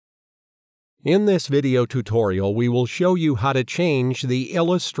In this video tutorial, we will show you how to change the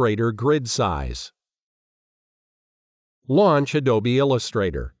Illustrator grid size. Launch Adobe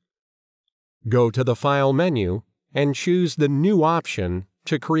Illustrator. Go to the File menu and choose the New option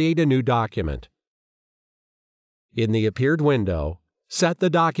to create a new document. In the appeared window, set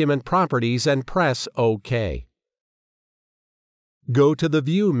the document properties and press OK. Go to the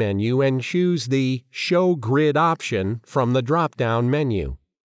View menu and choose the Show Grid option from the drop-down menu.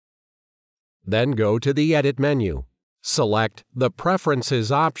 Then go to the Edit menu, select the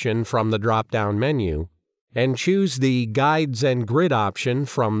Preferences option from the drop-down menu, and choose the Guides and Grid option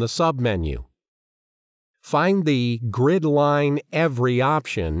from the submenu. Find the Gridline Every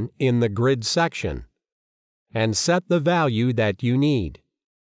option in the Grid section, and set the value that you need.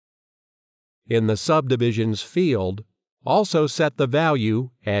 In the Subdivisions field, also set the value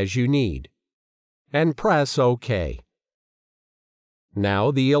as you need, and press OK.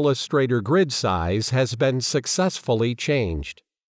 Now the Illustrator grid size has been successfully changed.